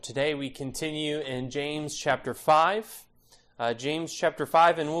Today we continue in James chapter 5. James chapter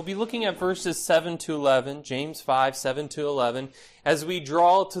 5, and we'll be looking at verses 7 to 11, James 5, 7 to 11, as we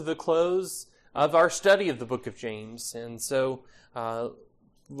draw to the close of our study of the book of James. And so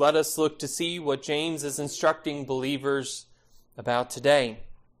let us look to see what James is instructing believers about today.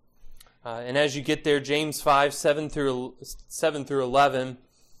 And as you get there, James 5, 7 through 11,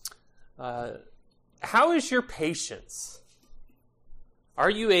 how is your patience? Are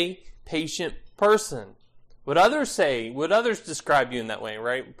you a patient person? Would others describe you in that way,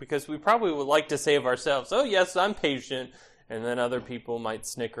 right? Because we probably would like to say of ourselves, oh yes, I'm patient. And then other people might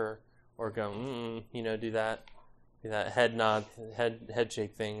snicker or go, do that head nod, head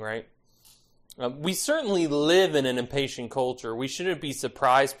shake thing, right? We certainly live in an impatient culture. We shouldn't be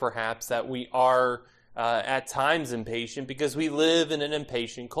surprised perhaps that we are at times impatient because we live in an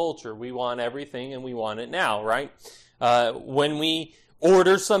impatient culture. We want everything and we want it now, right? When we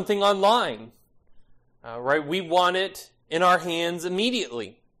order something online, right? We want it in our hands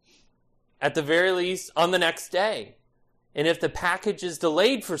immediately. At the very least, on the next day. And if the package is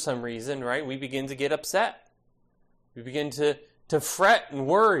delayed for some reason, right, we begin to get upset. We begin to fret and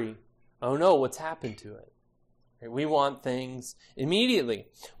worry. Oh no, what's happened to it? Right? We want things immediately.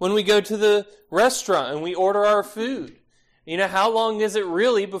 When we go to the restaurant and we order our food, how long is it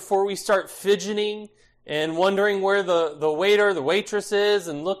really before we start fidgeting and wondering where the waiter, the waitress is,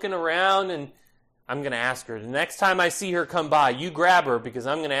 and looking around? And I'm going to ask her, the next time I see her come by, you grab her because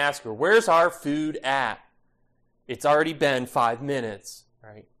I'm going to ask her, where's our food at? It's already been 5 minutes,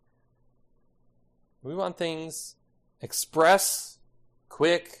 right? We want things express,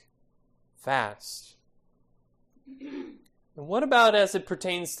 quick, fast. And what about as it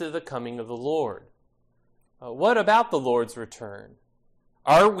pertains to the coming of the Lord? What about the Lord's return?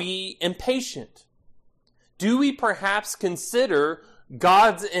 Are we impatient? Do we perhaps consider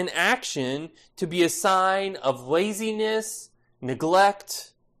God's inaction to be a sign of laziness,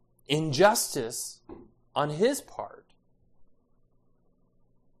 neglect, injustice on His part?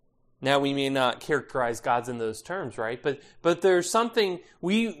 Now, we may not characterize God's in those terms, right? But there's something,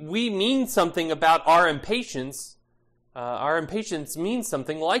 we mean something about our impatience. Our impatience means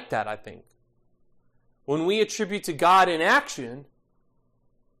something like that, I think. When we attribute to God inaction,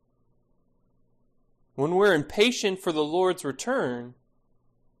 when we're impatient for the Lord's return,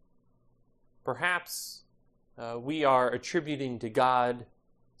 perhaps we are attributing to God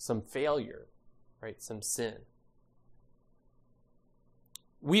some failure, right? Some sin.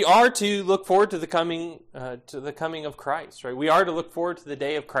 We are to look forward to the coming of Christ, right? We are to look forward to the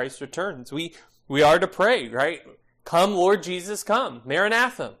day of Christ's returns. We are to pray, right? Come, Lord Jesus, come.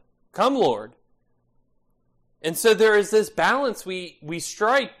 Maranatha. Come, Lord. And so there is this balance we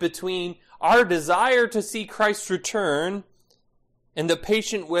strike between our desire to see Christ's return and the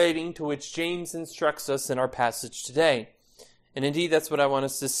patient waiting to which James instructs us in our passage today. And indeed, that's what I want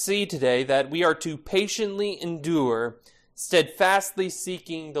us to see today, that we are to patiently endure, steadfastly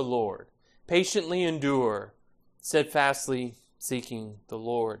seeking the Lord. Patiently endure, steadfastly seeking the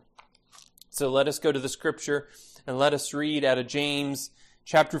Lord. So let us go to the scripture and let us read out of James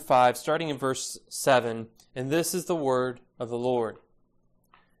chapter 5, starting in verse 7. And this is the word of the Lord.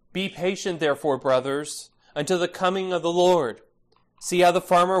 Be patient, therefore, brothers, until the coming of the Lord. See how the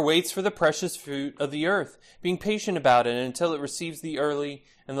farmer waits for the precious fruit of the earth, being patient about it until it receives the early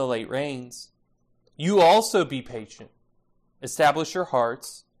and the late rains. You also be patient. Establish your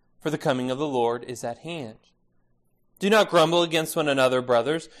hearts, for the coming of the Lord is at hand. Do not grumble against one another,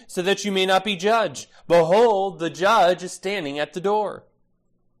 brothers, so that you may not be judged. Behold, the judge is standing at the door.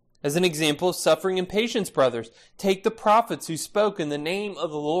 As an example of suffering and patience, brothers, take the prophets who spoke in the name of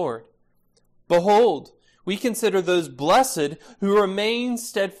the Lord. Behold, we consider those blessed who remain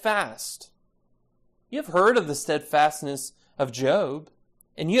steadfast. You have heard of the steadfastness of Job,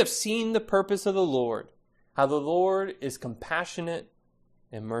 and you have seen the purpose of the Lord, how the Lord is compassionate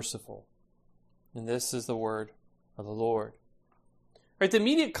and merciful. And this is the word of the Lord. Right, the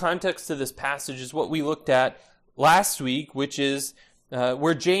immediate context to this passage is what we looked at last week, which is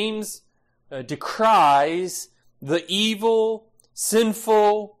where James decries the evil,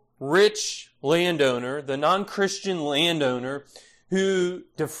 sinful, rich landowner, the non-Christian landowner who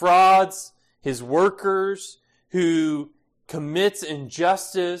defrauds his workers, who commits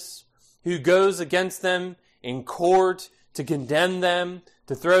injustice, who goes against them in court to condemn them,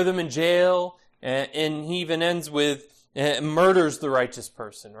 to throw them in jail, and he even ends with murders the righteous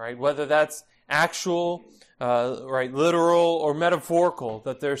person, right? Whether that's actual, right, literal or metaphorical,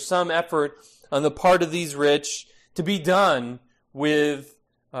 that there's some effort on the part of these rich to be done with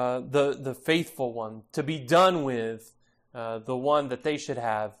the faithful one, to be done with the one that they should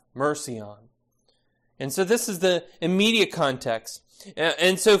have mercy on. And so this is the immediate context.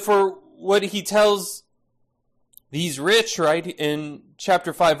 And so for what he tells these rich, right, in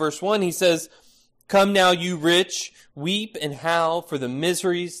chapter 5, verse 1, he says, "Come now, you rich, weep and howl for the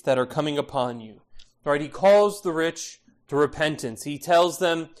miseries that are coming upon you." Right? He calls the rich to repentance. He tells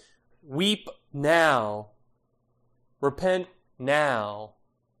them, weep now, repent now,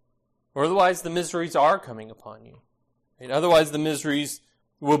 or otherwise the miseries are coming upon you. And otherwise the miseries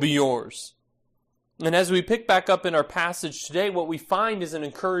will be yours. And as we pick back up in our passage today, what we find is an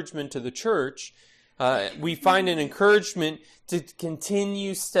encouragement to the church. We find an encouragement to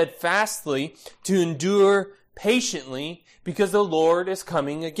continue steadfastly, to endure patiently, because the Lord is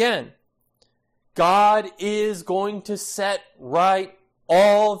coming again. God is going to set right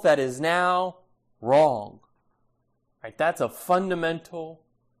all that is now wrong. Right? That's a fundamental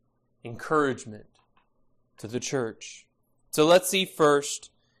encouragement to the church. So let's see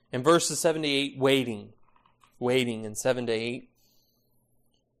first in verses 7 to 8, waiting in 7 to 8.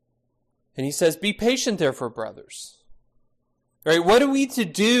 And he says, "Be patient therefore, brothers." Right? What are we to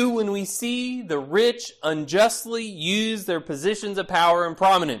do when we see the rich unjustly use their positions of power and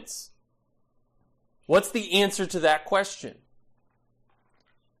prominence? What's the answer to that question?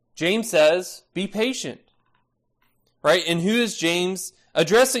 James says, be patient. Right? And who is James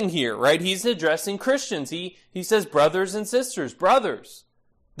addressing here? Right? He's addressing Christians. He says brothers and sisters, brothers.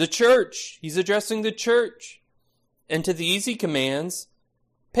 The church. He's addressing the church. And to these he commands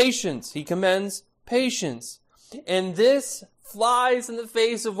patience. He commends patience. And this flies in the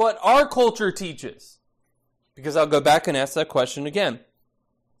face of what our culture teaches. Because I'll go back and ask that question again.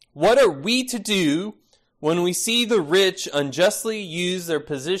 What are we to do when we see the rich unjustly use their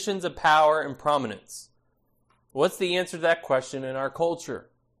positions of power and prominence? What's the answer to that question in our culture?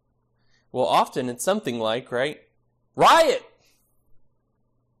 Well, often it's something like, right? Riot!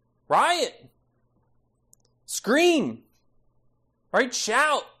 Riot! Scream! Right?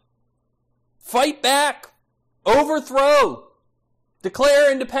 Shout! Fight back! Overthrow!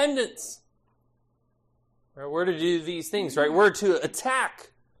 Declare independence! Right? We're to do these things, right? We're to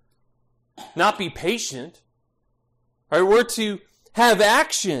attack, not be patient. Right? We're to have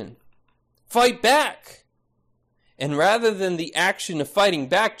action, fight back. And rather than the action of fighting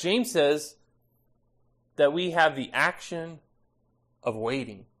back, James says that we have the action of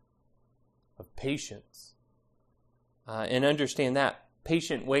waiting, of patience. And understand that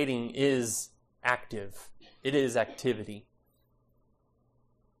patient waiting is active. It is activity.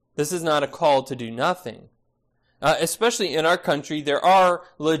 This is not a call to do nothing. Especially in our country, there are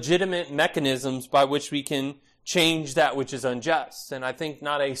legitimate mechanisms by which we can change that which is unjust. And I think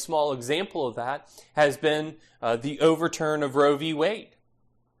not a small example of that has been the overturn of Roe v. Wade.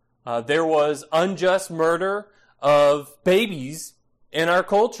 There was unjust murder of babies in our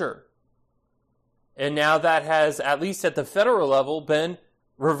culture. And now that has, at least at the federal level, been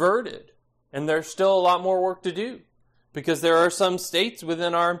reverted. And there's still a lot more work to do. Because there are some states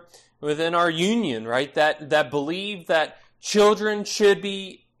within our union, right, that believe that children should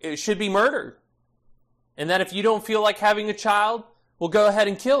be murdered. And that if you don't feel like having a child, well, go ahead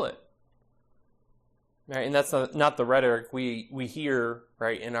and kill it. Right? And that's not the rhetoric we hear,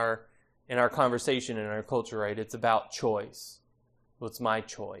 right, in our conversation, in our culture, right? It's about choice. Well, it's my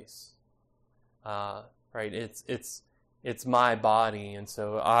choice. Right? It's my body, and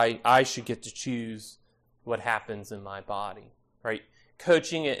so I should get to choose what happens in my body, right?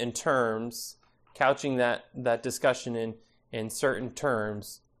 Coaching it in terms, couching that discussion in certain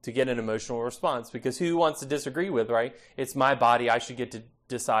terms to get an emotional response. Because who wants to disagree with, right? It's my body, I should get to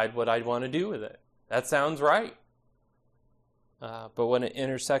decide what I want to do with it. That sounds right. But when it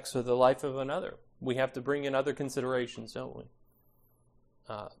intersects with the life of another, we have to bring in other considerations, don't we?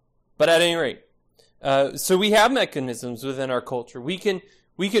 But at any rate, so we have mechanisms within our culture. We can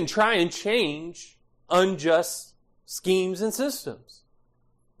try and change unjust schemes and systems.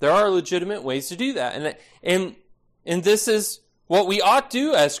 There are legitimate ways to do that. And this is what we ought to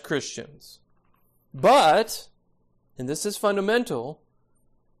do as Christians. But, and this is fundamental,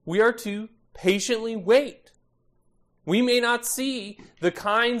 we are to patiently wait. We may not see the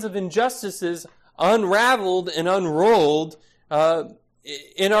kinds of injustices unraveled and unrolled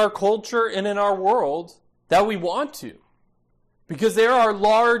in our culture and in our world that we want to. Because there are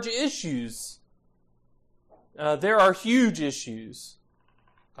large issues. There are huge issues.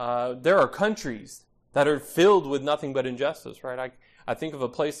 There are countries that are filled with nothing but injustice, right? I think of a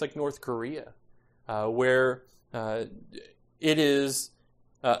place like North Korea, where it is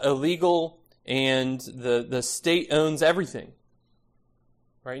illegal and the state owns everything,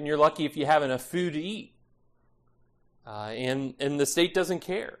 right? And you're lucky if you have enough food to eat. and the state doesn't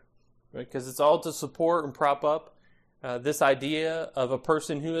care, right? Because it's all to support and prop up this idea of a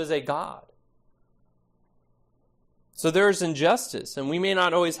person who is a god. So there's injustice, and we may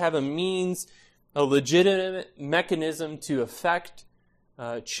not always have a legitimate mechanism to affect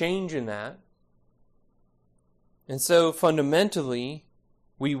change in that. And so fundamentally,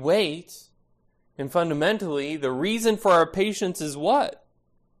 we wait, and fundamentally, the reason for our patience is what?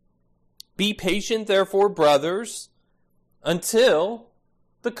 Be patient, therefore, brothers, until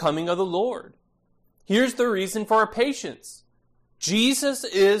the coming of the Lord. Here's the reason for our patience. Jesus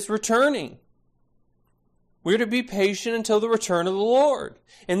is returning. We're to be patient until the return of the Lord.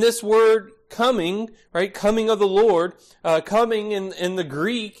 And this word coming, right, coming of the Lord, coming in the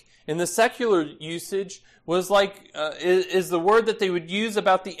Greek, in the secular usage, was is the word that they would use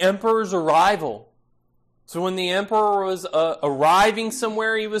about the emperor's arrival. So when the emperor was arriving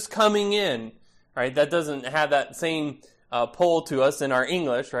somewhere, he was coming in, right? That doesn't have that same pull to us in our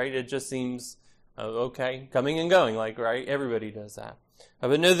English, right? It just seems, okay, coming and going, right? Everybody does that.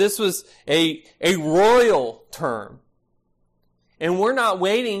 But no, this was a royal term. And we're not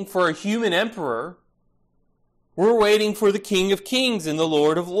waiting for a human emperor. We're waiting for the King of Kings and the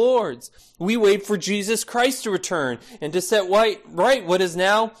Lord of Lords. We wait for Jesus Christ to return and to set right what is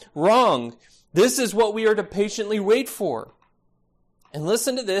now wrong. This is what we are to patiently wait for. And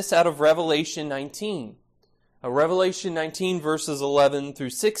listen to this out of Revelation 19. Revelation 19 verses 11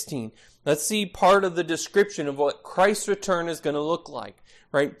 through 16. Let's see part of the description of what Christ's return is going to look like,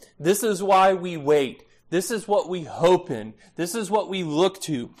 right? This is why we wait. This is what we hope in. This is what we look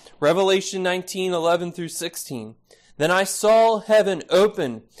to. Revelation 19, 11 through 16. Then I saw heaven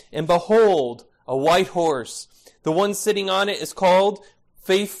open, and behold, a white horse. The one sitting on it is called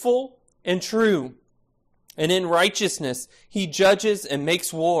Faithful and True. And in righteousness he judges and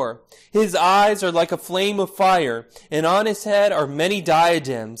makes war. His eyes are like a flame of fire, and on his head are many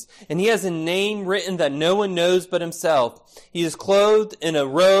diadems. And he has a name written that no one knows but himself. He is clothed in a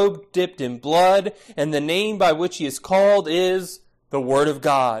robe dipped in blood, and the name by which he is called is the Word of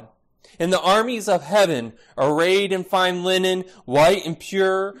God. And the armies of heaven, arrayed in fine linen, white and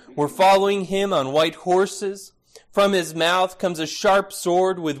pure, were following him on white horses. From his mouth comes a sharp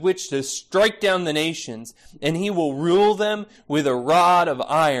sword with which to strike down the nations, and he will rule them with a rod of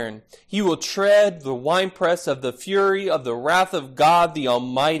iron. He will tread the winepress of the fury of the wrath of God the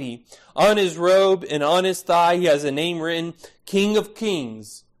Almighty. On his robe and on his thigh he has a name written, King of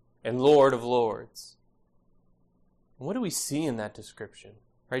Kings and Lord of Lords. And what do we see in that description?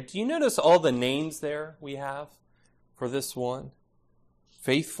 Right? Do you notice all the names there we have for this one?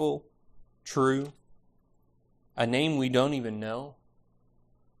 Faithful, true. A name we don't even know.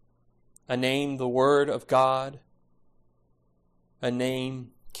 A name, the Word of God. A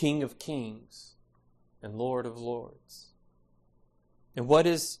name, King of Kings and Lord of Lords. And what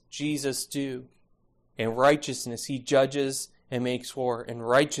does Jesus do? In righteousness, he judges and makes war. In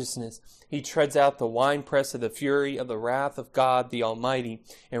righteousness, he treads out the winepress of the fury of the wrath of God the Almighty.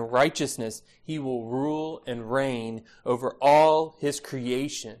 In righteousness, he will rule and reign over all his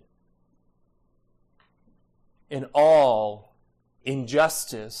creation. And all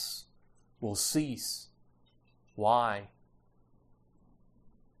injustice will cease. Why?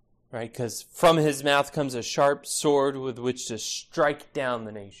 Right? Because from his mouth comes a sharp sword with which to strike down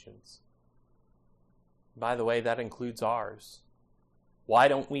the nations. By the way, that includes ours. Why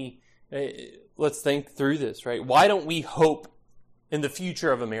don't we, let's think through this, right? Why don't we hope in the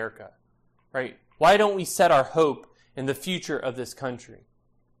future of America, right? Why don't we set our hope in the future of this country?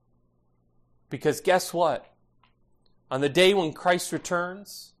 Because guess what? On the day when Christ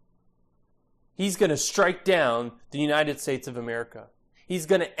returns, he's going to strike down the United States of America. He's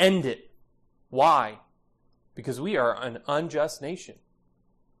going to end it. Why? Because we are an unjust nation.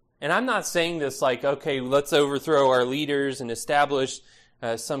 And I'm not saying this like, okay, let's overthrow our leaders and establish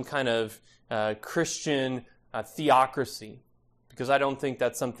some kind of Christian theocracy. Because I don't think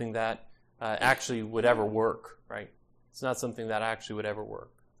that's something that actually would ever work, right? It's not something that actually would ever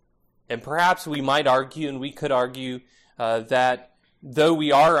work. And perhaps we might argue, and we could argue, that though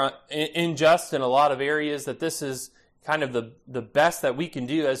we are unjust in a lot of areas, that this is kind of the best that we can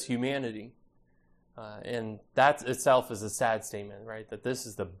do as humanity. And that itself is a sad statement, right? That this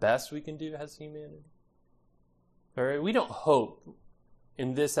is the best we can do as humanity. All right? We don't hope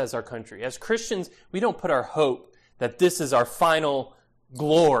in this as our country. As Christians, we don't put our hope that this is our final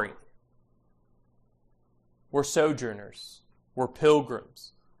glory. We're sojourners. We're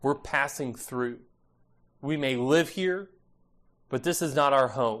pilgrims. We're passing through. We may live here, but this is not our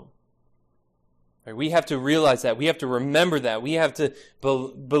home. Right? We have to realize that. We have to remember that. We have to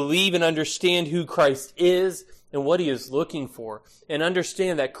believe and understand who Christ is and what he is looking for, and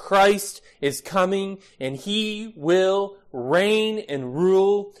understand that Christ is coming and he will reign and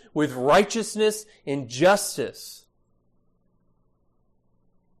rule with righteousness and justice.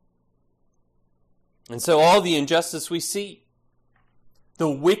 And so all the injustice we see, the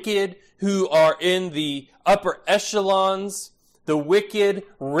wicked who are in the upper echelons, the wicked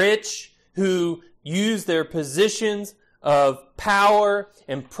rich who use their positions of power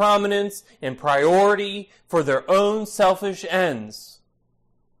and prominence and priority for their own selfish ends,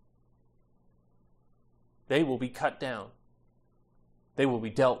 they will be cut down. They will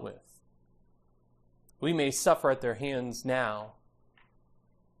be dealt with. We may suffer at their hands now,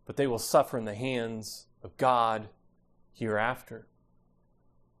 but they will suffer in the hands of God hereafter.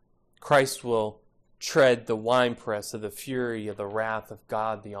 Christ will tread the winepress of the fury of the wrath of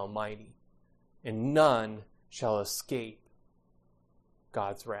God the Almighty, and none shall escape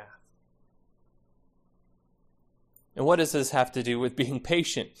God's wrath. And what does this have to do with being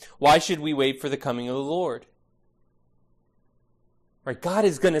patient? Why should we wait for the coming of the Lord? Right, God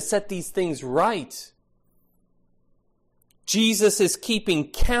is going to set these things right. Jesus is keeping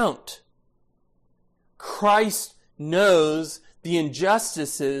count. Christ knows the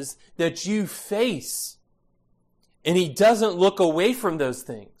injustices that you face. And he doesn't look away from those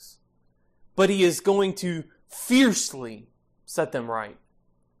things. But he is going to fiercely set them right.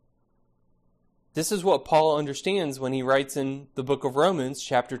 This is what Paul understands when he writes in the book of Romans,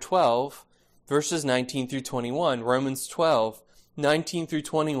 chapter 12, verses 19 through 21. Romans 12, 19 through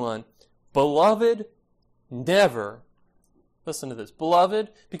 21. Beloved, never, listen to this, beloved,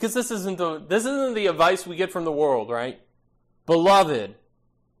 because this isn't the advice we get from the world, right? Beloved,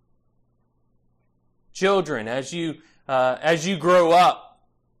 children, as you grow up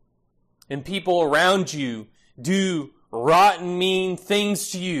and people around you do rotten, mean things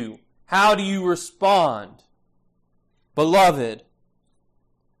to you, how do you respond? Beloved,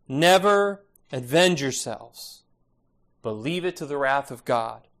 never avenge yourselves, but leave it to the wrath of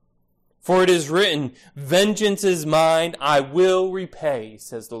God. For it is written, vengeance is mine, I will repay,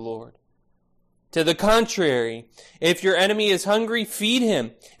 says the Lord. To the contrary, if your enemy is hungry, feed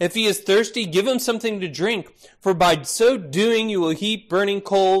him. If he is thirsty, give him something to drink. For by so doing you will heap burning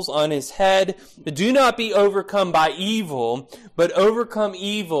coals on his head. Do not be overcome by evil, but overcome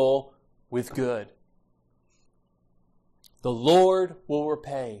evil with good. The Lord will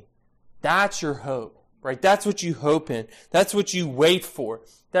repay. That's your hope, right? That's what you hope in. That's what you wait for.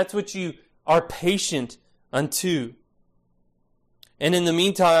 That's what you are patient unto. And in the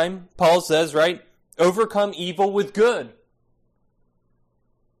meantime, Paul says, right, overcome evil with good.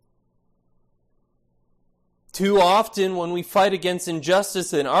 Too often when we fight against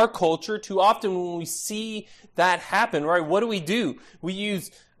injustice in our culture, too often when we see that happen, right, what do? We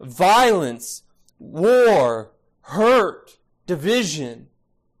use violence, war, hurt, division.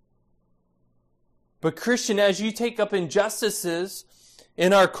 But Christian, as you take up injustices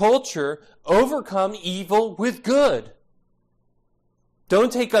in our culture, overcome evil with good.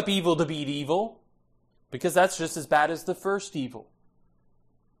 Don't take up evil to beat evil, because that's just as bad as the first evil.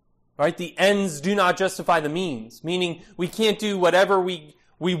 Right? The ends do not justify the means, meaning we can't do whatever we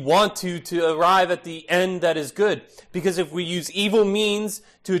want to arrive at the end that is good. Because if we use evil means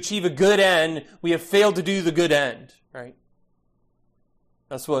to achieve a good end, we have failed to do the good end. Right?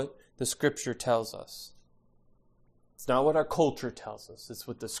 That's what the Scripture tells us. It's not what our culture tells us. It's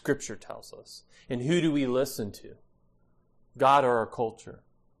what the Scripture tells us. And who do we listen to? God or our culture?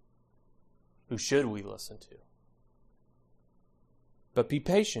 Who should we listen to? But be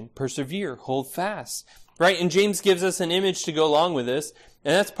patient, persevere, hold fast. Right? And James gives us an image to go along with this.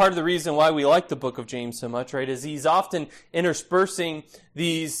 And that's part of the reason why we like the book of James so much, right? Is he's often interspersing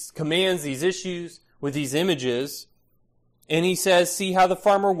these commands, these issues with these images. And he says, see how the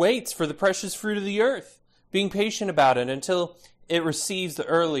farmer waits for the precious fruit of the earth, being patient about it until it receives the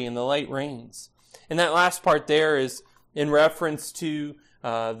early and the late rains. And that last part there is in reference to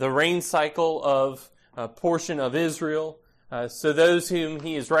the rain cycle of a portion of Israel. So those whom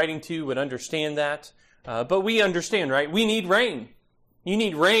he is writing to would understand that. But we understand, right? We need rain. You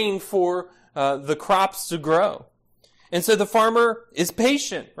need rain for the crops to grow. And so the farmer is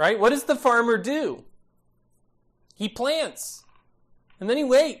patient, right? What does the farmer do? He plants. And then he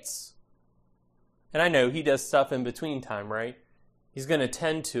waits. And I know he does stuff in between time, right? He's going to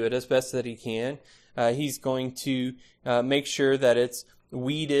tend to it as best that he can. He's going to make sure that it's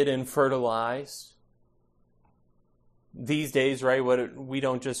weeded and fertilized. These days, right, we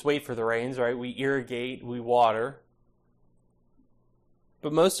don't just wait for the rains, right? We irrigate, we water.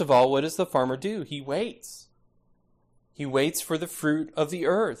 But most of all, what does the farmer do? He waits. He waits for the fruit of the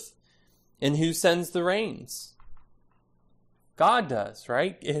earth. And who sends the rains? God does,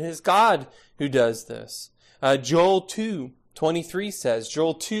 right? It is God who does this. Joel 2:23 says,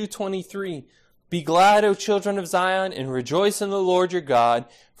 Joel 2:23, "Be glad, O children of Zion, and rejoice in the Lord your God,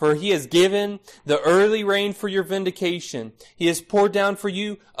 for he has given the early rain for your vindication. He has poured down for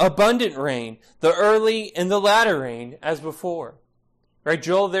you abundant rain, the early and the latter rain, as before." Right?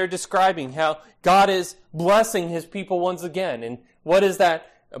 Joel there describing how God is blessing his people once again. And what does that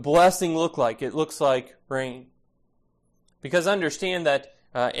blessing look like? It looks like rain. Because understand that,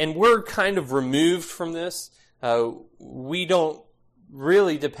 and we're kind of removed from this, we don't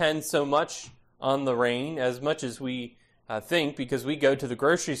really depend so much on the rain as much as we think, because we go to the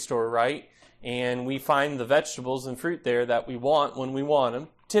grocery store, right? And we find the vegetables and fruit there that we want when we want them,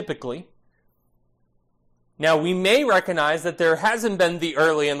 typically. Now, we may recognize that there hasn't been the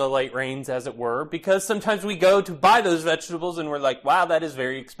early and the late rains, as it were, because sometimes we go to buy those vegetables and we're like, wow, that is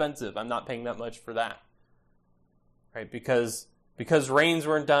very expensive. I'm not paying that much for that. Right? Because rains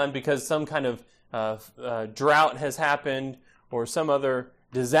weren't done, because some kind of drought has happened, or some other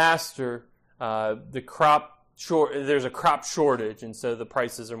disaster, there's a crop shortage, and so the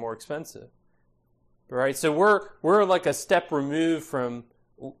prices are more expensive. Right? So we're like a step removed from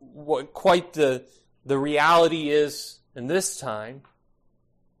what quite the reality is in this time,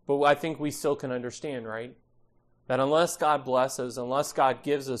 but I think we still can understand, right? That unless God blesses, unless God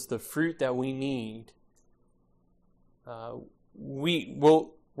gives us the fruit that we need,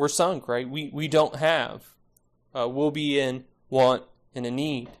 we're sunk, right? We don't have. We'll be in want and in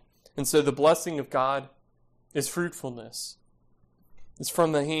need. And so the blessing of God is fruitfulness. It's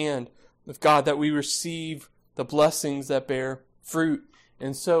from the hand of God that we receive the blessings that bear fruit.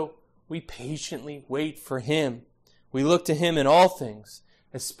 And so we patiently wait for him. We look to him in all things,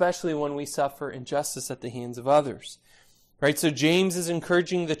 especially when we suffer injustice at the hands of others. Right? So James is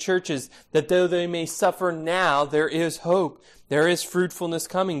encouraging the churches that though they may suffer now, there is hope. There is fruitfulness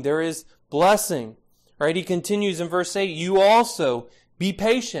coming. There is blessing. Right? He continues in verse 8, "You also be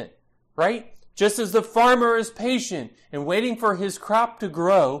patient." Right? Just as the farmer is patient and waiting for his crop to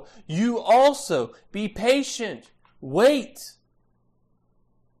grow, you also be patient. Wait.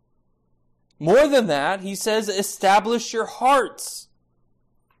 More than that, he says, establish your hearts.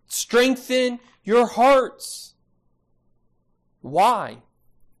 Strengthen your hearts. Why?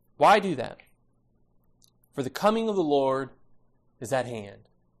 Why do that? For the coming of the Lord is at hand.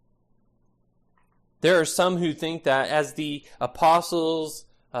 There are some who think that as the apostles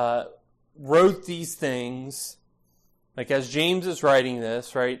wrote these things, like as James is writing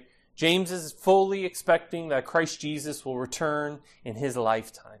this, right? James is fully expecting that Christ Jesus will return in his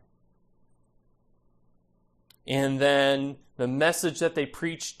lifetime. And then the message that they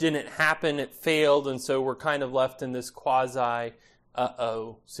preached didn't happen, it failed, and so we're kind of left in this quasi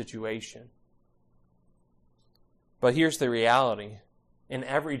situation. But here's the reality. In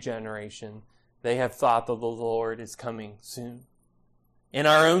every generation, they have thought that the Lord is coming soon. In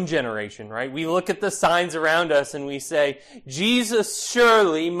our own generation, right? We look at the signs around us and we say, Jesus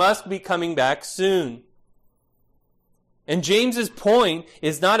surely must be coming back soon. And James's point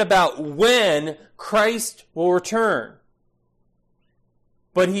is not about when Christ will return,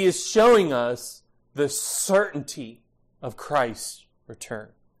 but he is showing us the certainty of Christ's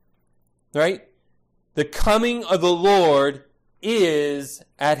return. Right? The coming of the Lord is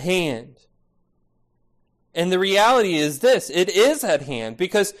at hand. And the reality is this, it is at hand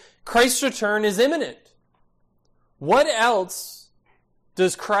because Christ's return is imminent. What else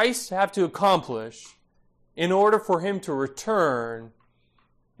does Christ have to accomplish in order for him to return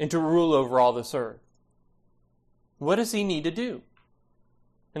and to rule over all this earth? What does he need to do?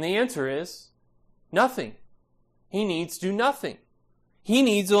 And the answer is nothing. He needs to do nothing. He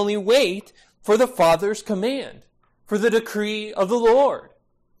needs only wait for the Father's command, for the decree of the Lord.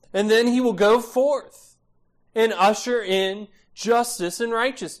 And then he will go forth and usher in justice and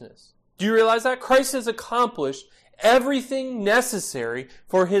righteousness. Do you realize that? Christ has accomplished everything necessary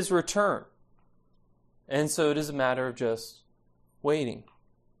for his return. And so it is a matter of just waiting.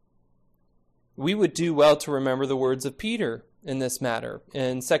 We would do well to remember the words of Peter in this matter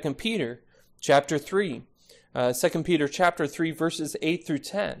in 2 Peter chapter 3. 2 Peter chapter 3 verses 8 through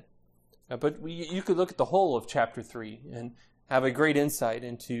 10. But you could look at the whole of chapter 3 and have a great insight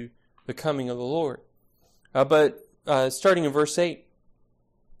into the coming of the Lord. But starting in verse 8.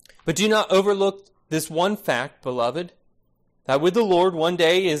 But do not overlook this one fact, beloved, that with the Lord 1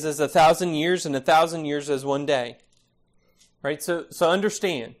 day is as 1,000 years, and 1,000 years as 1 day. Right? So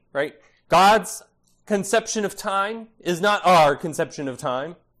understand, right? God's conception of time is not our conception of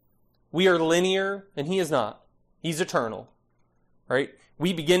time. We are linear, and he is not. He's eternal. Right?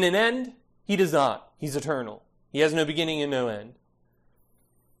 We begin and end. He does not. He's eternal. He has no beginning and no end.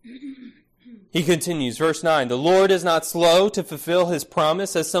 He continues, verse 9, the Lord is not slow to fulfill his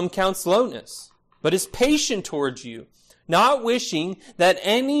promise, as some count slowness, but is patient towards you, not wishing that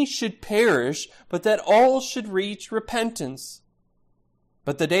any should perish, but that all should reach repentance.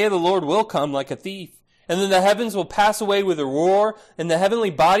 But the day of the Lord will come like a thief, and then the heavens will pass away with a roar, and the heavenly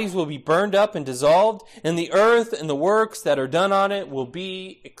bodies will be burned up and dissolved, and the earth and the works that are done on it will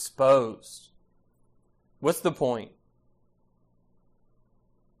be exposed. What's the point?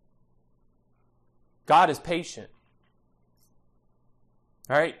 God is patient.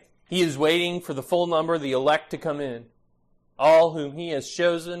 All right? He is waiting for the full number of the elect to come in. All whom he has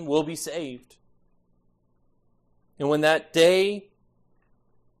chosen will be saved. And when that day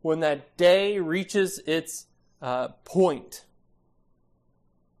reaches its point,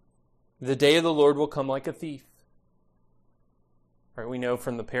 the day of the Lord will come like a thief. Right? We know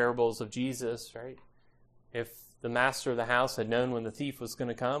from the parables of Jesus, right? If the master of the house had known when the thief was going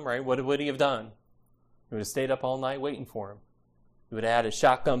to come, right, what would he have done? He would have stayed up all night waiting for him. He would have had his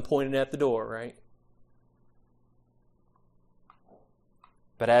shotgun pointed at the door, right?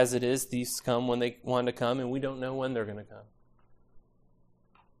 But as it is, thieves come when they want to come, and we don't know when they're going to come.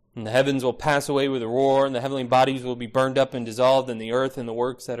 And the heavens will pass away with a roar, and the heavenly bodies will be burned up and dissolved, and the earth and the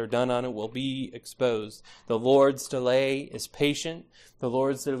works that are done on it will be exposed. The Lord's delay is patient. The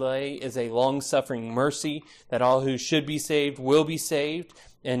Lord's delay is a long-suffering mercy, that all who should be saved will be saved,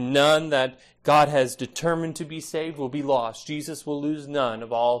 and none that God has determined to be saved will be lost. Jesus will lose none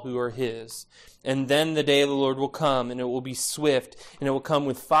of all who are his. And then the day of the Lord will come, and it will be swift, and it will come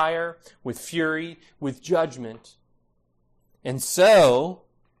with fire, with fury, with judgment. And so,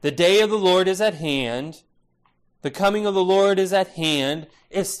 the day of the Lord is at hand. The coming of the Lord is at hand.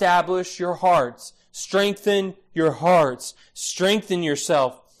 Establish your hearts. Strengthen your hearts. Strengthen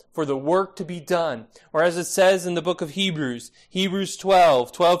yourself for the work to be done. Or as it says in the book of Hebrews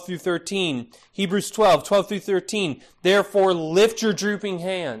 12 through 13. Hebrews 12 through 13. Therefore lift your drooping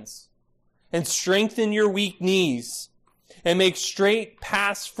hands and strengthen your weak knees and make straight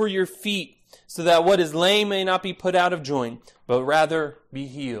paths for your feet, so that what is lame may not be put out of joint, but rather be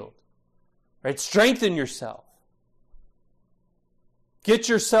healed. Right? Strengthen yourself. Get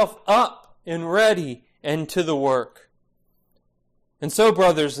yourself up and ready and to the work. And so,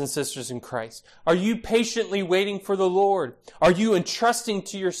 brothers and sisters in Christ, are you patiently waiting for the Lord? Are you entrusting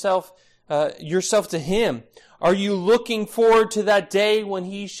to yourself to him? Are you looking forward to that day when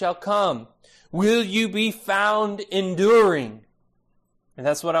he shall come? Will you be found enduring? And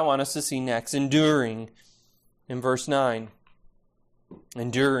that's what I want us to see next. Enduring. In verse 9.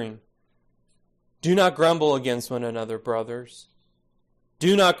 Enduring. Do not grumble against one another, brothers.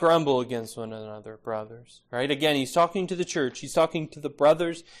 Do not grumble against one another, brothers. Right? Again, he's talking to the church. He's talking to the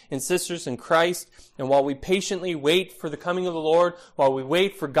brothers and sisters in Christ. And while we patiently wait for the coming of the Lord, while we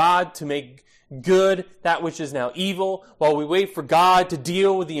wait for God to make good that which is now evil, while we wait for God to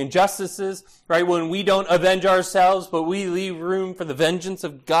deal with the injustices, right? When we don't avenge ourselves, but we leave room for the vengeance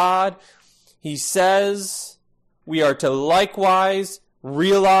of God, he says we are to likewise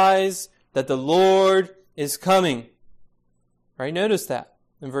realize that the Lord is coming. Right? Notice that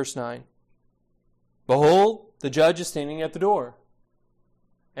in verse 9. Behold, the judge is standing at the door.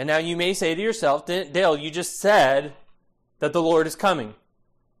 And now you may say to yourself, Dale, you just said that the Lord is coming.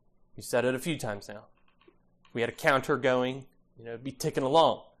 You said it a few times now. We had a counter going, it'd be ticking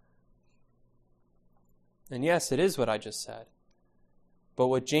along. And yes, it is what I just said. But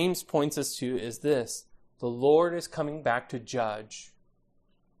what James points us to is this. The Lord is coming back to judge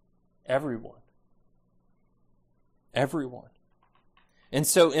everyone. Everyone. And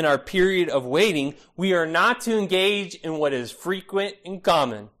so in our period of waiting, we are not to engage in what is frequent and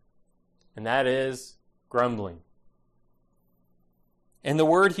common, and that is grumbling. And the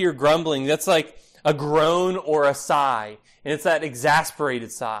word here, grumbling, that's like a groan or a sigh. And it's that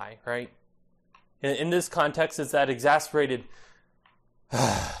exasperated sigh, right? In this context, it's that exasperated,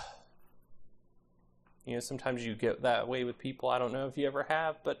 sometimes you get that way with people. I don't know if you ever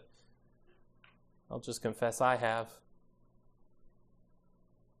have, but I'll just confess I have.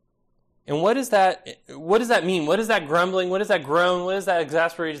 And what does that mean? What is that grumbling? What is that groan? What is that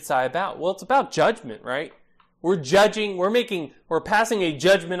exasperated sigh about? Well, it's about judgment, right? We're judging, we're passing a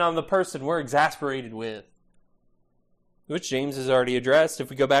judgment on the person we're exasperated with, which James has already addressed. If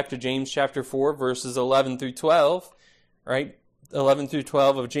we go back to James chapter 4, verses 11 through 12, right? 11 through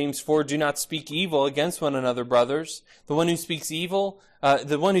 12 of James 4, do not speak evil against one another, brothers. The one who speaks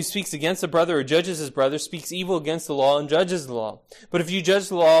against a brother or judges his brother speaks evil against the law and judges the law. But if you judge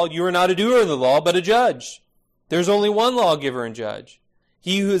the law, you are not a doer of the law, but a judge. There's only one lawgiver and judge,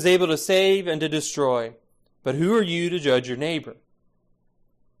 he who is able to save and to destroy. But who are you to judge your neighbor?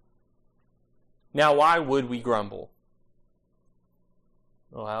 Now, why would we grumble?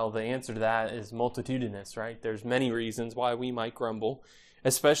 Well, the answer to that is multitudinous, right? There's many reasons why we might grumble,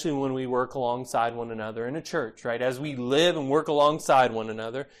 especially when we work alongside one another in a church, right? As we live and work alongside one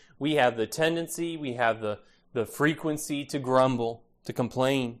another, we have the tendency, we have the frequency to grumble, to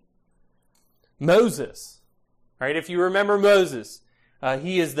complain. Moses, right? If you remember Moses,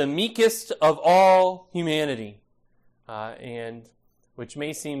 he is the meekest of all humanity, and which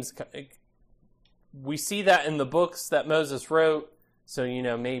may seem, we see that in the books that Moses wrote. So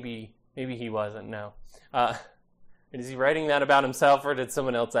maybe he wasn't. No, is he writing that about himself, or did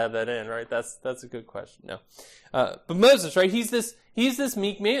someone else add that in? Right? That's a good question. No, but Moses, right? He's this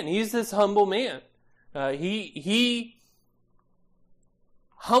meek man. He's this humble man.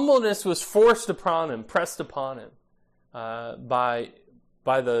 Humbleness was forced upon him, pressed upon him by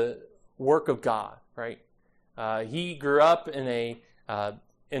the work of God, right? He grew up in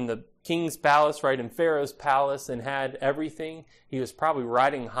the king's palace, right, in Pharaoh's palace, and had everything. He was probably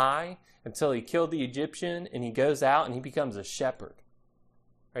riding high until he killed the Egyptian, and he goes out and he becomes a shepherd,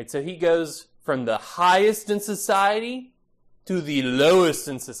 right? So he goes from the highest in society to the lowest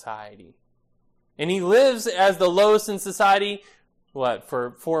in society. And he lives as the lowest in society,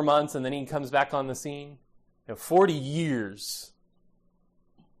 for 4 months, and then he comes back on the scene? 40 years.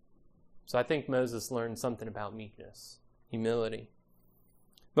 So I think Moses learned something about meekness, humility.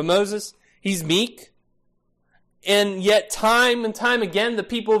 But Moses, he's meek, and yet time and time again the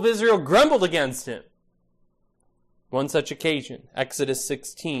people of Israel grumbled against him. One such occasion, Exodus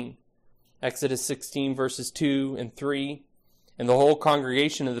 16 verses 2 and 3, and the whole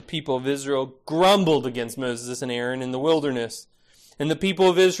congregation of the people of Israel grumbled against Moses and Aaron in the wilderness. And the people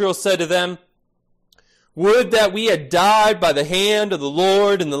of Israel said to them, "Would that we had died by the hand of the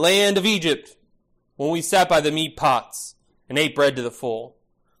Lord in the land of Egypt, when we sat by the meat pots and ate bread to the full.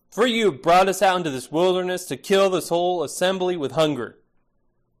 For you have brought us out into this wilderness to kill this whole assembly with hunger."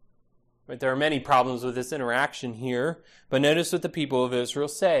 Right, there are many problems with this interaction here, but notice what the people of Israel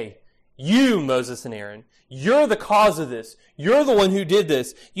say. You, Moses and Aaron, you're the cause of this. You're the one who did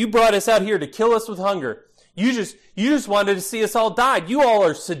this. You brought us out here to kill us with hunger. You just wanted to see us all die. You all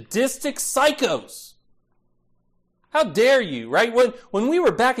are sadistic psychos. How dare you, right? When we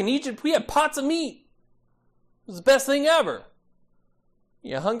were back in Egypt, we had pots of meat. It was the best thing ever.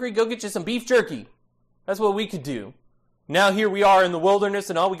 You hungry? Go get you some beef jerky. That's what we could do. Now here we are in the wilderness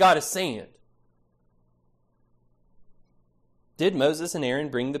and all we got is sand. Did Moses and Aaron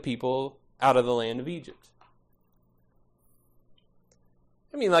bring the people out of the land of Egypt?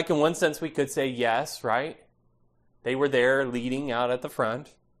 I mean, like in one sense we could say yes, right? They were there leading out at the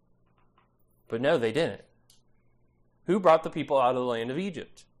front. But no, they didn't. Who brought the people out of the land of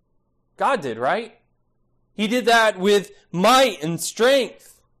Egypt? God did, right? He did that with might and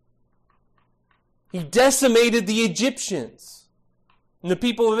strength. He decimated the Egyptians. And the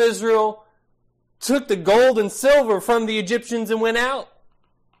people of Israel took the gold and silver from the Egyptians and went out.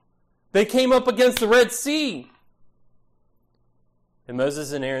 They came up against the Red Sea. And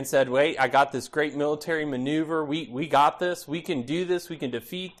Moses and Aaron said, wait, I got this great military maneuver. We got this. We can do this. We can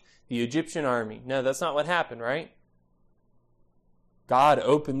defeat the Egyptian army. No, that's not what happened, right? God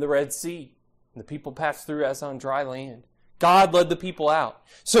opened the Red Sea. And the people passed through as on dry land. God led the people out.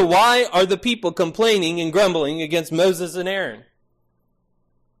 So why are the people complaining and grumbling against Moses and Aaron?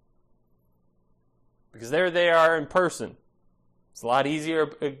 Because there they are in person. It's a lot easier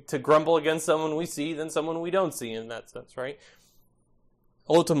to grumble against someone we see than someone we don't see in that sense, right?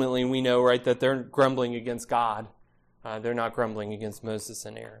 Ultimately, we know, right, that they're grumbling against God. They're not grumbling against Moses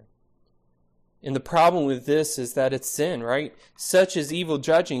and Aaron. And the problem with this is that it's sin, right? Such is evil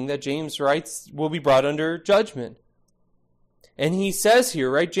judging that James writes will be brought under judgment. And he says here,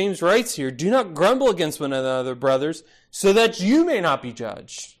 right, James writes here, do not grumble against one another, brothers, so that you may not be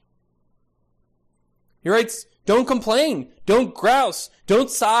judged. He writes, don't complain, don't grouse, don't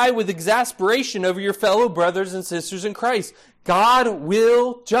sigh with exasperation over your fellow brothers and sisters in Christ. God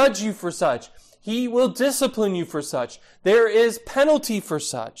will judge you for such. He will discipline you for such. There is penalty for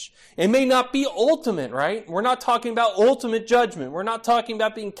such. It may not be ultimate, right? We're not talking about ultimate judgment. We're not talking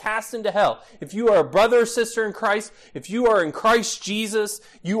about being cast into hell. If you are a brother or sister in Christ, if you are in Christ Jesus,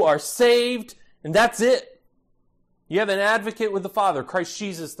 you are saved, and that's it. You have an advocate with the Father, Christ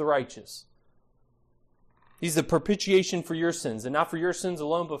Jesus the righteous. He's the propitiation for your sins, and not for your sins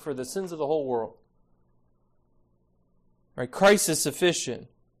alone, but for the sins of the whole world. Right? Christ is sufficient.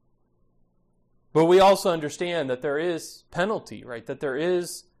 But we also understand that there is penalty, right? That there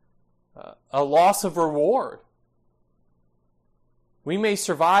is a loss of reward. We may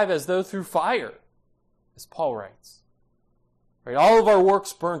survive as though through fire, as Paul writes. Right? All of our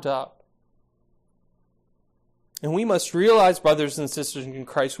works burnt up. And we must realize, brothers and sisters in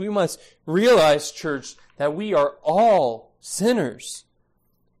Christ, we must realize, church, that we are all sinners.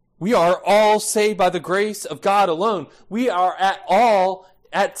 We are all saved by the grace of God alone. We are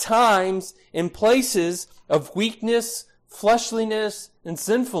at times in places of weakness, fleshliness, and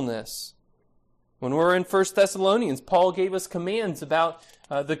sinfulness. When we're in 1 Thessalonians, Paul gave us commands about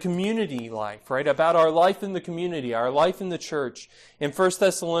the community life, right? About our life in the community, our life in the church. In 1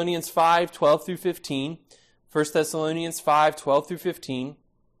 Thessalonians 5:12 through 15, 1 Thessalonians 5:12 through 15,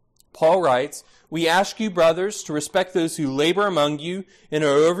 Paul writes, "We ask you, brothers, to respect those who labor among you and are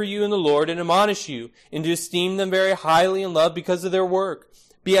over you in the Lord and admonish you, and to esteem them very highly in love because of their work.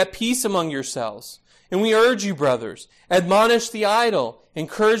 Be at peace among yourselves. And we urge you, brothers, admonish the idle,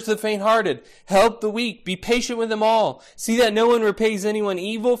 encourage the faint-hearted, help the weak, be patient with them all. See that no one repays anyone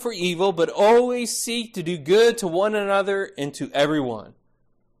evil for evil, but always seek to do good to one another and to everyone."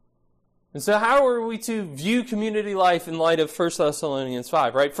 And so how are we to view community life in light of 1 Thessalonians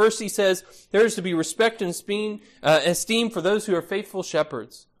 5, right? First he says there is to be respect and esteem for those who are faithful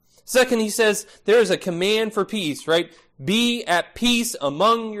shepherds. Second, he says there is a command for peace, right? Be at peace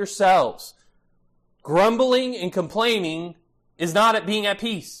among yourselves. Grumbling and complaining is not at being at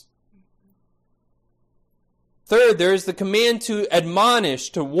peace. Third, there is the command to admonish,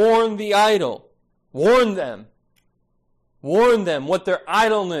 to warn the idle. Warn them. Warn them what their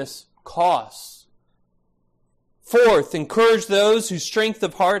idleness costs. Fourth, encourage those whose strength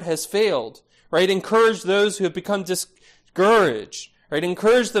of heart has failed, right? Encourage those who have become discouraged, right?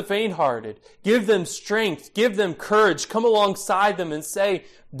 Encourage the faint-hearted. Give them strength. Give them courage. Come alongside them and say,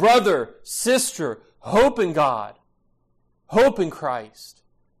 brother, sister, hope in God. Hope in Christ.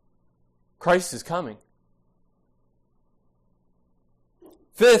 Christ is coming.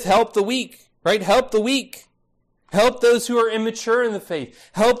 Fifth, help the weak, right? Help the weak. Help those who are immature in the faith.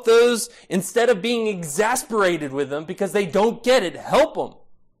 Help those, instead of being exasperated with them because they don't get it, help them.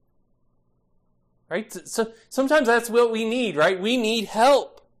 Right? So sometimes that's what we need, right? We need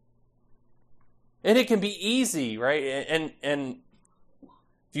help. And it can be easy, right? And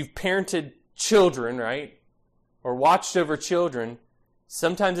if you've parented children, right? Or watched over children,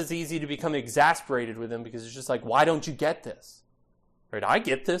 sometimes it's easy to become exasperated with them because it's just like, why don't you get this? Right? I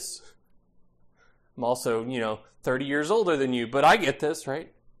get this. I'm also, 30 years older than you, but I get this,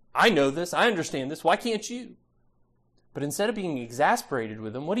 right? I know this. I understand this. Why can't you? But instead of being exasperated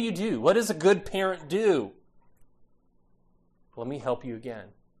with them, what do? What does a good parent do? Let me help you again.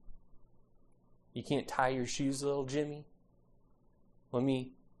 You can't tie your shoes, little Jimmy? Let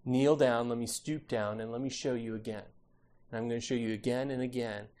me kneel down, let me stoop down, and let me show you again. And I'm going to show you again and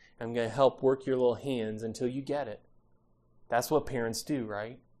again. I'm going to help work your little hands until you get it. That's what parents do,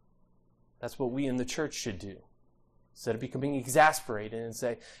 right? That's what we in the church should do. Instead of becoming exasperated and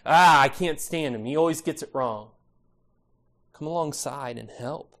say, I can't stand him. He always gets it wrong. Come alongside and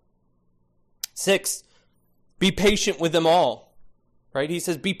help. 6, be patient with them all. Right? He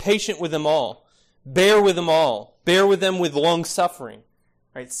says, be patient with them all. Bear with them all. Bear with them with long suffering.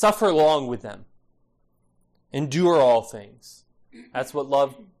 Right? Suffer long with them. Endure all things. That's what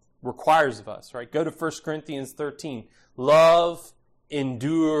love requires of us, right? Go to 1 Corinthians 13. Love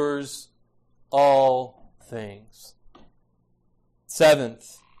endures all things.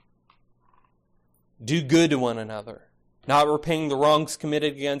 7th, do good to one another, not repaying the wrongs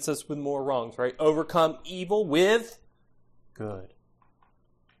committed against us with more wrongs, right? Overcome evil with good.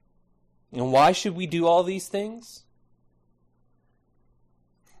 And why should we do all these things?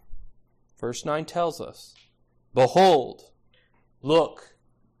 Verse 9 tells us, behold, look,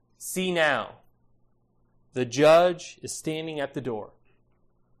 see now, the judge is standing at the door.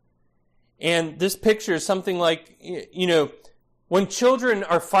 And this picture is something like, when children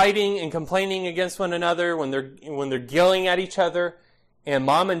are fighting and complaining against one another, when they're yelling at each other, and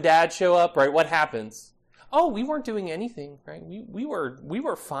mom and dad show up, right? What happens? Oh, we weren't doing anything, right? We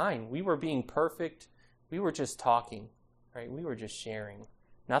were fine. We were being perfect. We were just talking, right? We were just sharing.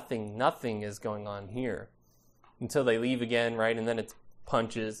 Nothing is going on here until they leave again, right? And then it's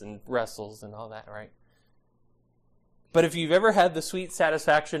punches and wrestles and all that, right? But if you've ever had the sweet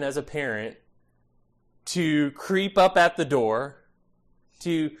satisfaction as a parent to creep up at the door,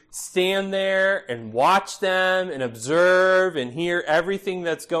 to stand there and watch them and observe and hear everything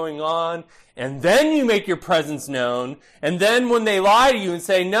that's going on, and then you make your presence known, and then when they lie to you and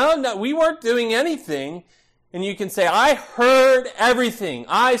say, no, we weren't doing anything, and you can say, I heard everything,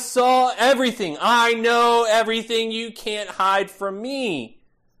 I saw everything, I know everything, you can't hide from me.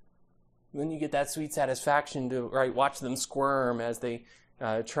 And then you get that sweet satisfaction to watch them squirm as they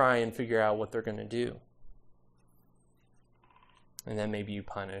try and figure out what they're going to do. And then maybe you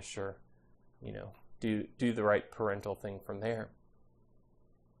punish or, do the right parental thing from there.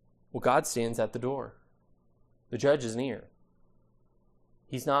 Well, God stands at the door. The judge is near.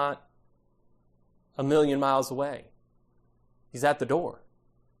 He's not a million miles away. He's at the door.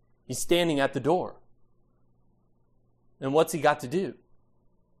 He's standing at the door. And what's he got to do?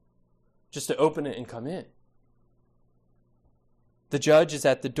 Just to open it and come in. The judge is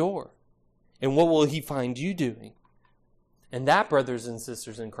at the door. And what will he find you doing? And that, brothers and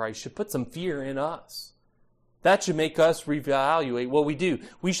sisters in Christ, should put some fear in us. That should make us reevaluate what we do.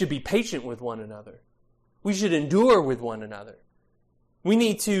 We should be patient with one another. We should endure with one another. We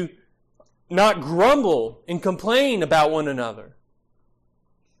need to not grumble and complain about one another.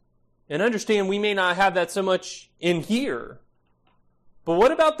 And understand we may not have that so much in here. But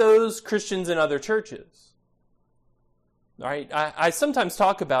what about those Christians in other churches? All right, I sometimes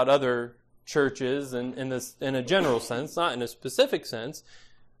talk about other churches in a general sense, not in a specific sense,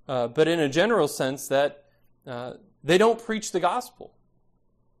 but in a general sense that they don't preach the gospel.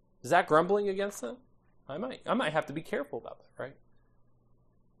 Is that grumbling against them? I might have to be careful about that, right?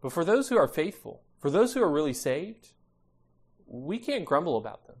 But for those who are faithful, for those who are really saved, we can't grumble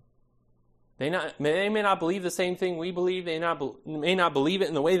about them. They may not believe the same thing we believe. They may not believe it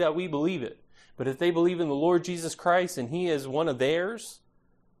in the way that we believe it. But if they believe in the Lord Jesus Christ and He is one of theirs,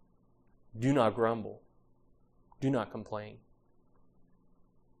 do not grumble. Do not complain.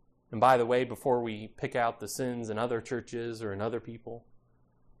 And by the way, before we pick out the sins in other churches or in other people,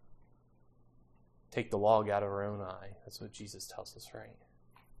 take the log out of our own eye. That's what Jesus tells us, right?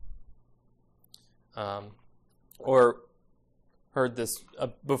 Or heard this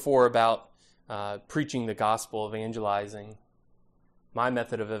before about preaching the gospel, evangelizing. My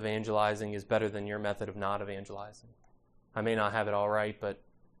method of evangelizing is better than your method of not evangelizing. I may not have it all right, but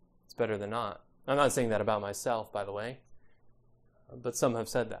it's better than not. I'm not saying that about myself, by the way. But some have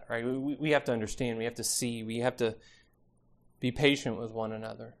said that, right? We have to understand, we have to see, we have to be patient with one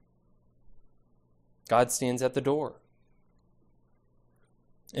another. God stands at the door.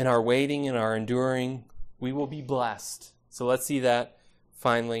 In our waiting and our enduring, we will be blessed. So let's see that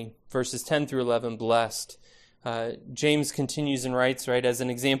finally. Verses 10 through 11, blessed. James continues and writes, right, as an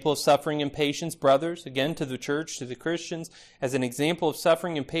example of suffering and patience, brothers, again to the church, to the Christians, as an example of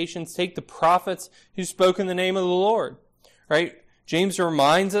suffering and patience, take the prophets who spoke in the name of the Lord, right? James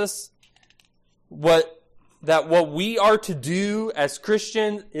reminds us that what we are to do as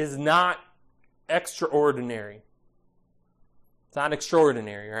Christians is not extraordinary. It's not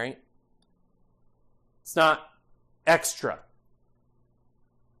extraordinary, right? It's not extra.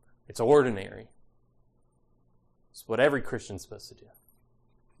 It's ordinary. It's what every Christian's supposed to do.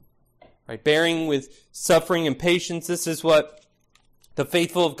 Right? Bearing with suffering and patience, this is what the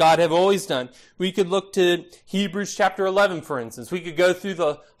faithful of God have always done. We could look to Hebrews chapter 11, for instance. We could go through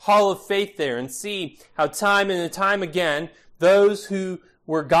the hall of faith there and see how time and time again, those who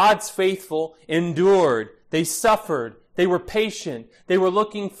were God's faithful endured. They suffered. They were patient. They were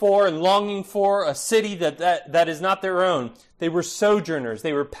looking for and longing for a city that is not their own. They were sojourners.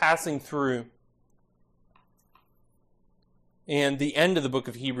 They were passing through. And the end of the book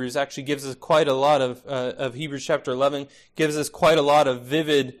of Hebrews actually gives us quite a lot of Hebrews chapter 11, gives us quite a lot of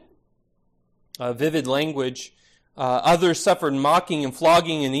vivid language. Others suffered mocking and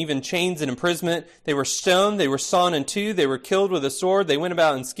flogging and even chains and imprisonment. They were stoned, they were sawn in two, they were killed with a sword. They went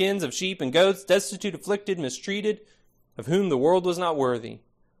about in skins of sheep and goats, destitute, afflicted, mistreated, of whom the world was not worthy,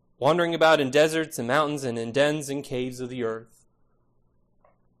 wandering about in deserts and mountains and in dens and caves of the earth.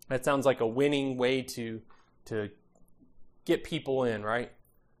 That sounds like a winning way to get people in, right?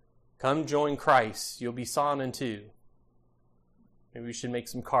 Come join Christ. You'll be sawn in two. Maybe we should make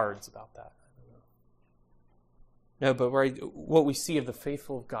some cards about that. I don't know. No, but right, what we see of the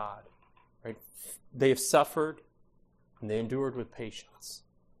faithful of God, right? They have suffered and they endured with patience.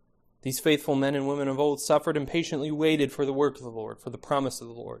 These faithful men and women of old suffered and patiently waited for the work of the Lord, for the promise of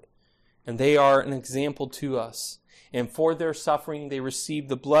the Lord. And they are an example to us. And for their suffering, they received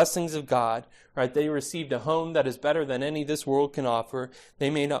the blessings of God, right? They received a home that is better than any this world can offer. They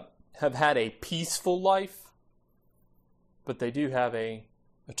may not have had a peaceful life, but they do have a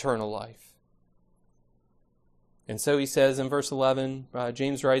eternal life. And so he says in verse 11,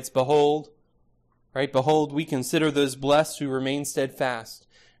 James writes, behold, we consider those blessed who remain steadfast.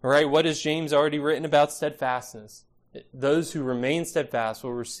 All right, what has James already written about steadfastness? Those who remain steadfast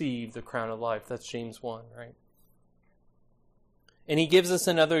will receive the crown of life. That's James 1, right? And he gives us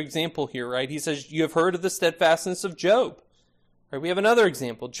another example here, right? He says, you have heard of the steadfastness of Job. Right? We have another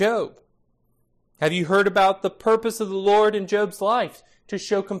example, Job. Have you heard about the purpose of the Lord in Job's life? To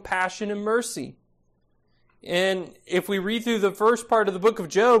show compassion and mercy. And if we read through the first part of the book of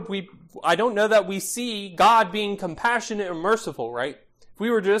Job, I don't know that we see God being compassionate and merciful, right? If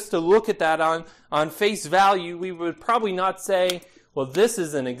we were just to look at that on face value, we would probably not say, well, this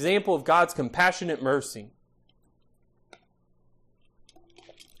is an example of God's compassionate mercy.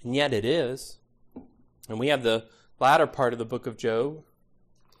 And yet it is. And we have the latter part of the book of Job.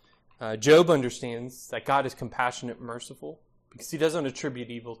 Job understands that God is compassionate and merciful because he doesn't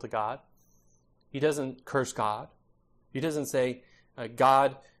attribute evil to God. He doesn't curse God. He doesn't say,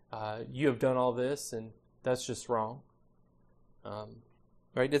 God, you have done all this and that's just wrong.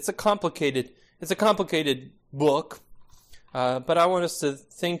 Right? It's a complicated book. But I want us to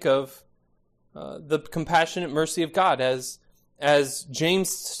think of the compassionate mercy of God as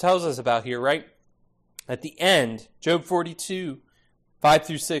James tells us about here, right? At the end, Job 42, 5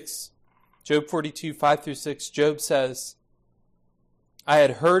 through 6. Job 42, 5 through 6, Job says, I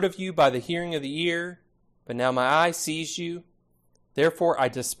had heard of you by the hearing of the ear, but now my eye sees you. Therefore I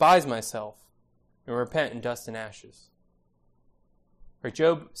despise myself and repent in dust and ashes. Right?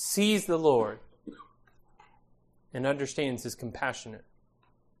 Job sees the Lord and understands his compassionate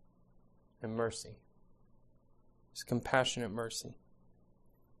and mercy. His compassionate mercy.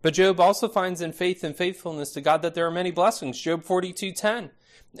 But Job also finds in faith and faithfulness to God that there are many blessings. Job 42:10.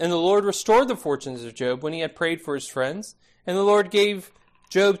 And the Lord restored the fortunes of Job when he had prayed for his friends. And the Lord gave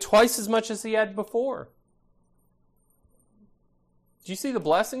Job twice as much as he had before. Do you see the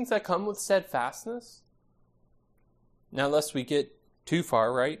blessings that come with steadfastness? Now, lest we get too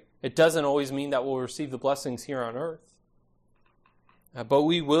far, right? It doesn't always mean that we'll receive the blessings here on earth. But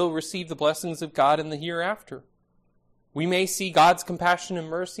we will receive the blessings of God in the hereafter. We may see God's compassion and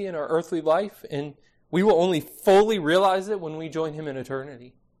mercy in our earthly life, and we will only fully realize it when we join him in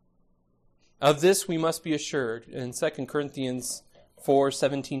eternity. Of this we must be assured in 2 Corinthians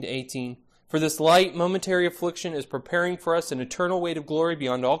 4:17-18. For this light momentary affliction is preparing for us an eternal weight of glory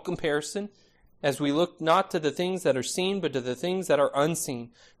beyond all comparison, as we look not to the things that are seen, but to the things that are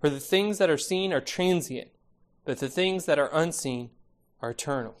unseen. For the things that are seen are transient, but the things that are unseen are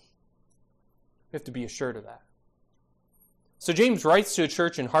eternal. We have to be assured of that. So James writes to a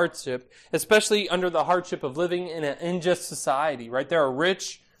church in hardship, especially under the hardship of living in an unjust society, right? There are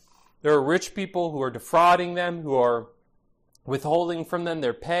rich people who are defrauding them, who are withholding from them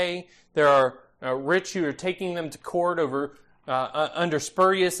their pay. There are rich who are taking them to court over under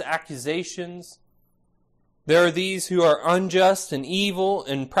spurious accusations. There are these who are unjust and evil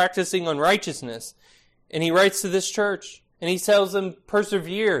and practicing unrighteousness. And he writes to this church, and he tells them,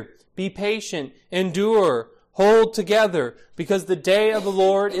 persevere, be patient, endure, hold together, because the day of the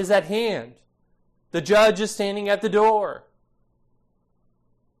Lord is at hand. The judge is standing at the door.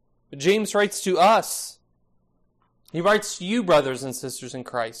 But James writes to us. He writes to you, brothers and sisters in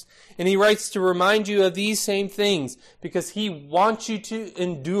Christ. And he writes to remind you of these same things because he wants you to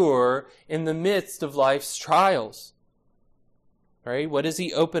endure in the midst of life's trials. Right? What does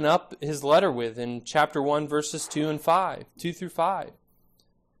he open up his letter with in chapter 1, verses 2 through 5?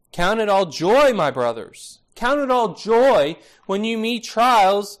 Count it all joy, my brothers. Count it all joy when you meet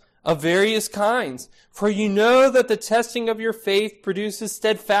trials of various kinds. For you know that the testing of your faith produces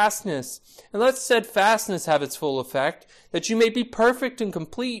steadfastness. And let steadfastness have its full effect, that you may be perfect and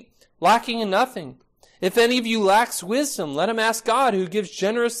complete, lacking in nothing. If any of you lacks wisdom, let him ask God, who gives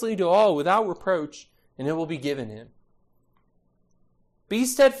generously to all without reproach, and it will be given him. Be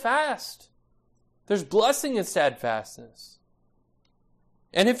steadfast. There's blessing in steadfastness.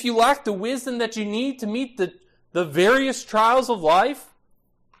 And if you lack the wisdom that you need to meet the various trials of life,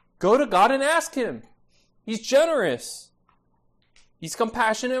 go to God and ask him. He's generous. He's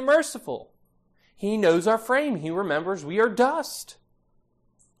compassionate and merciful. He knows our frame. He remembers we are dust.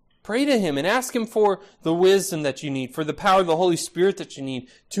 Pray to him and ask him for the wisdom that you need, for the power of the Holy Spirit that you need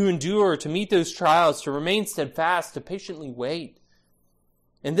to endure, to meet those trials, to remain steadfast, to patiently wait.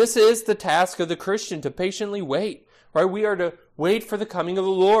 And this is the task of the Christian, to patiently wait. Right? We are to wait for the coming of the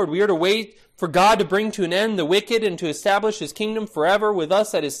Lord. We are to wait for God to bring to an end the wicked and to establish his kingdom forever with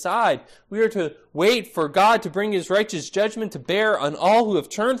us at his side. We are to wait for God to bring his righteous judgment to bear on all who have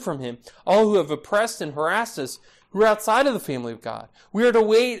turned from him, all who have oppressed and harassed us, who are outside of the family of God. We are to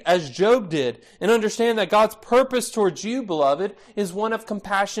wait as Job did and understand that God's purpose towards you, beloved, is one of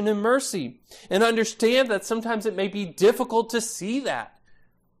compassion and mercy. And understand that sometimes it may be difficult to see that.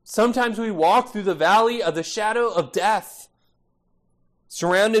 Sometimes we walk through the valley of the shadow of death,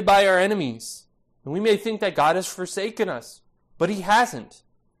 surrounded by our enemies. And we may think that God has forsaken us, but he hasn't.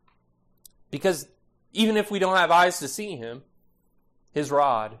 Because even if we don't have eyes to see him, his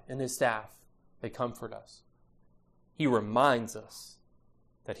rod and his staff, they comfort us. He reminds us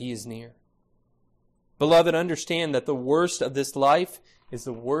that he is near. Beloved, understand that the worst of this life is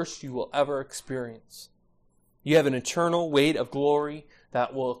the worst you will ever experience. You have an eternal weight of glory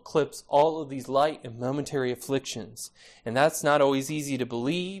that will eclipse all of these light and momentary afflictions. And that's not always easy to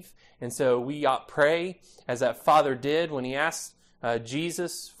believe. And so we ought pray as that father did when he asked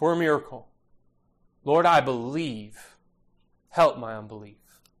Jesus for a miracle. Lord, I believe. Help my unbelief.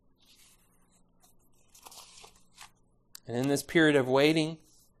 And in this period of waiting,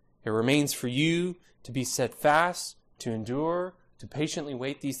 it remains for you to be steadfast, to endure, to patiently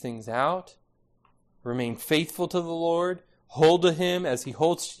wait these things out. Remain faithful to the Lord. Hold to Him as He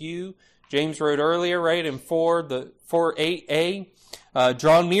holds to you. James wrote earlier, right, in 4:8a,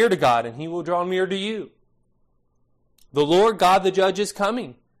 draw near to God and He will draw near to you. The Lord God the Judge is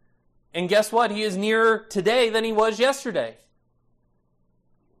coming. And guess what? He is nearer today than He was yesterday.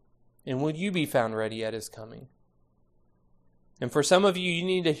 And would you be found ready at His coming? And for some of you, you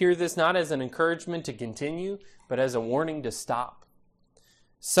need to hear this not as an encouragement to continue, but as a warning to stop.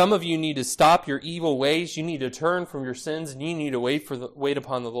 Some of you need to stop your evil ways. You need to turn from your sins, and you need to wait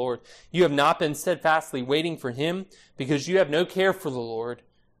upon the Lord. You have not been steadfastly waiting for Him because you have no care for the Lord,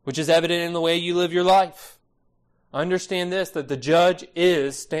 which is evident in the way you live your life. Understand this, that the Judge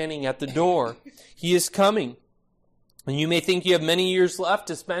is standing at the door. He is coming. And you may think you have many years left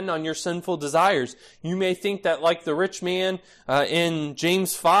to spend on your sinful desires. You may think that, like the rich man in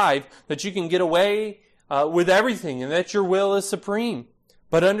James 5, that you can get away with everything and that your will is supreme.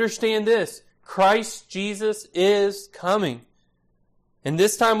 But understand this, Christ Jesus is coming. And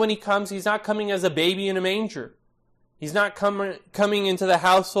this time when He comes, He's not coming as a baby in a manger. He's not coming into the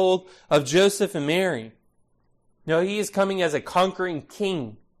household of Joseph and Mary. No, He is coming as a conquering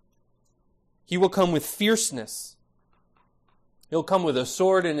king. He will come with fierceness. He'll come with a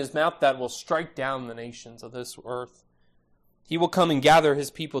sword in His mouth that will strike down the nations of this earth. He will come and gather His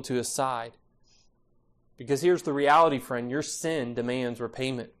people to His side. Because here's the reality, friend. Your sin demands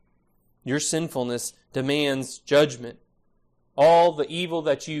repayment. Your sinfulness demands judgment. All the evil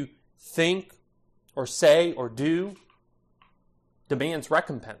that you think or say or do demands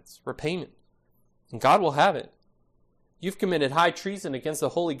recompense, repayment. And God will have it. You've committed high treason against the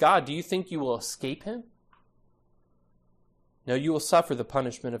holy God. Do you think you will escape Him? No, you will suffer the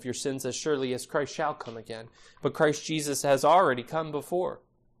punishment of your sins as surely as Christ shall come again. But Christ Jesus has already come before.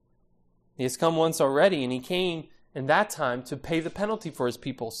 He has come once already, and He came in that time to pay the penalty for His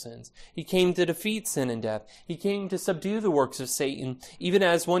people's sins. He came to defeat sin and death. He came to subdue the works of Satan, even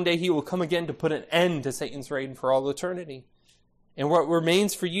as one day He will come again to put an end to Satan's reign for all eternity. And what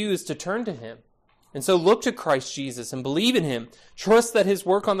remains for you is to turn to Him. And so look to Christ Jesus and believe in Him. Trust that His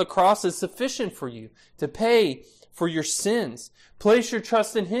work on the cross is sufficient for you to pay for your sins. Place your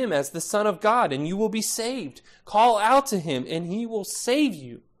trust in Him as the Son of God, and you will be saved. Call out to Him, and He will save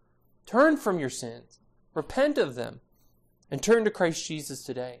you. Turn from your sins. Repent of them. And turn to Christ Jesus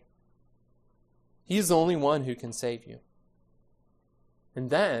today. He is the only one who can save you. And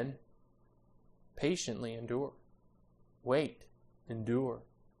then, patiently endure. Wait, endure,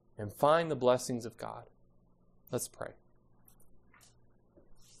 and find the blessings of God. Let's pray.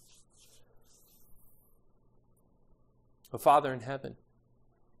 O Father in heaven,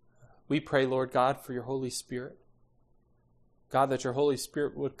 we pray, Lord God, for your Holy Spirit. God, that your Holy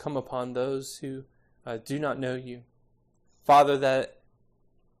Spirit would come upon those who do not know you. Father, that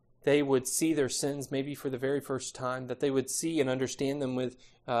they would see their sins maybe for the very first time, that they would see and understand them with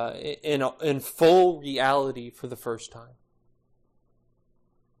in full reality for the first time.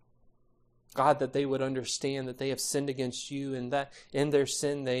 God, that they would understand that they have sinned against you and that in their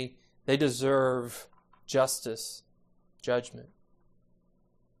sin they deserve justice, judgment.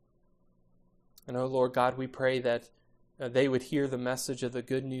 And oh Lord God, we pray that they would hear the message of the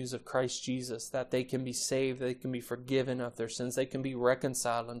good news of Christ Jesus, that they can be saved, they can be forgiven of their sins, they can be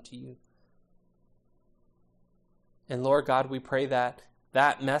reconciled unto you. And Lord God, we pray that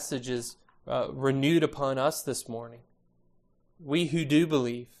that message is renewed upon us this morning. We who do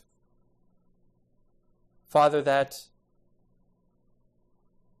believe. Father, that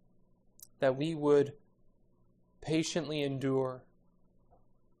we would patiently endure,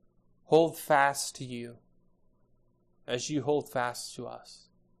 hold fast to you as you hold fast to us.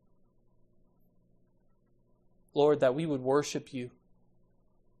 Lord, that we would worship you,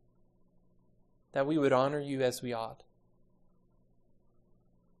 that we would honor you as we ought.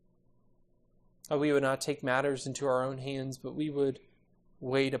 That we would not take matters into our own hands, but we would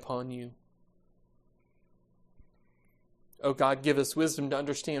wait upon you. Oh God, give us wisdom to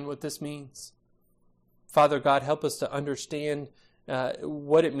understand what this means. Father God, help us to understand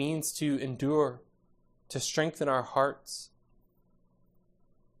what it means to endure, to strengthen our hearts.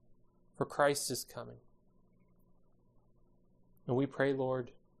 For Christ is coming. And we pray,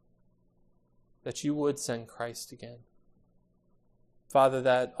 Lord, that you would send Christ again. Father,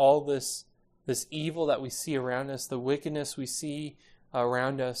 that all this evil that we see around us, the wickedness we see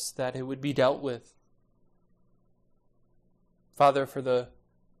around us, that it would be dealt with. Father, for the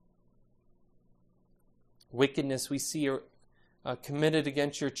wickedness we see committed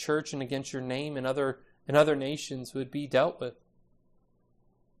against your church and against your name in other nations would be dealt with.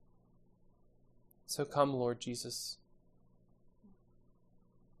 So come, Lord Jesus.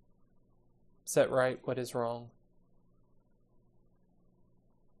 Set right what is wrong.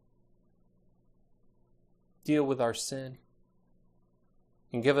 Deal with our sin.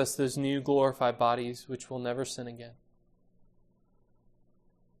 And give us those new glorified bodies which will never sin again.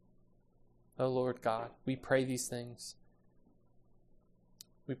 Oh Lord God, we pray these things.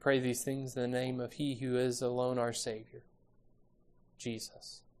 We pray these things in the name of He who is alone our Savior,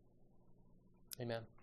 Jesus. Amen.